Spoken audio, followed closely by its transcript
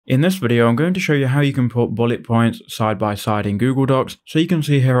In this video, I'm going to show you how you can put bullet points side by side in Google Docs. So you can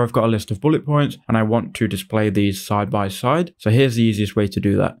see here I've got a list of bullet points and I want to display these side by side. So here's the easiest way to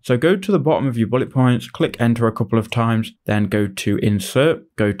do that. So go to the bottom of your bullet points, click enter a couple of times, then go to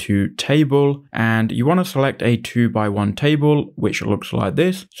insert, go to table, and you want to select a 2x1 table, which looks like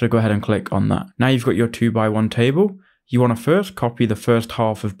this. So go ahead and click on that. Now you've got your 2x1 table. You want to first copy the first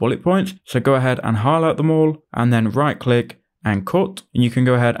half of bullet points. So go ahead and highlight them all and then right click and cut, and you can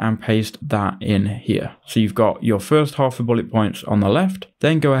go ahead and paste that in here. So you've got your first half of bullet points on the left,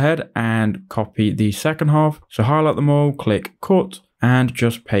 then go ahead and copy the second half. So highlight them all, click cut, and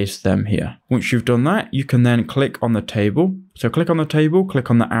just paste them here. Once you've done that, you can then click on the table. So click on the table,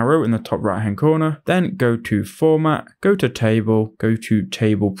 click on the arrow in the top right hand corner, then go to format, go to table, go to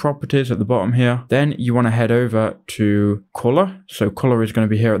table properties at the bottom here. Then you want to head over to color. So color is going to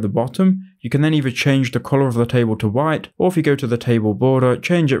be here at the bottom. You can then either change the color of the table to white, or if you go to the table border,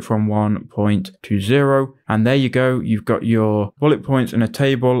 change it from 1 point to 0. And there you go. You've got your bullet points in a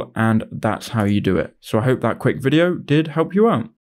table, and that's how you do it. So I hope that quick video did help you out.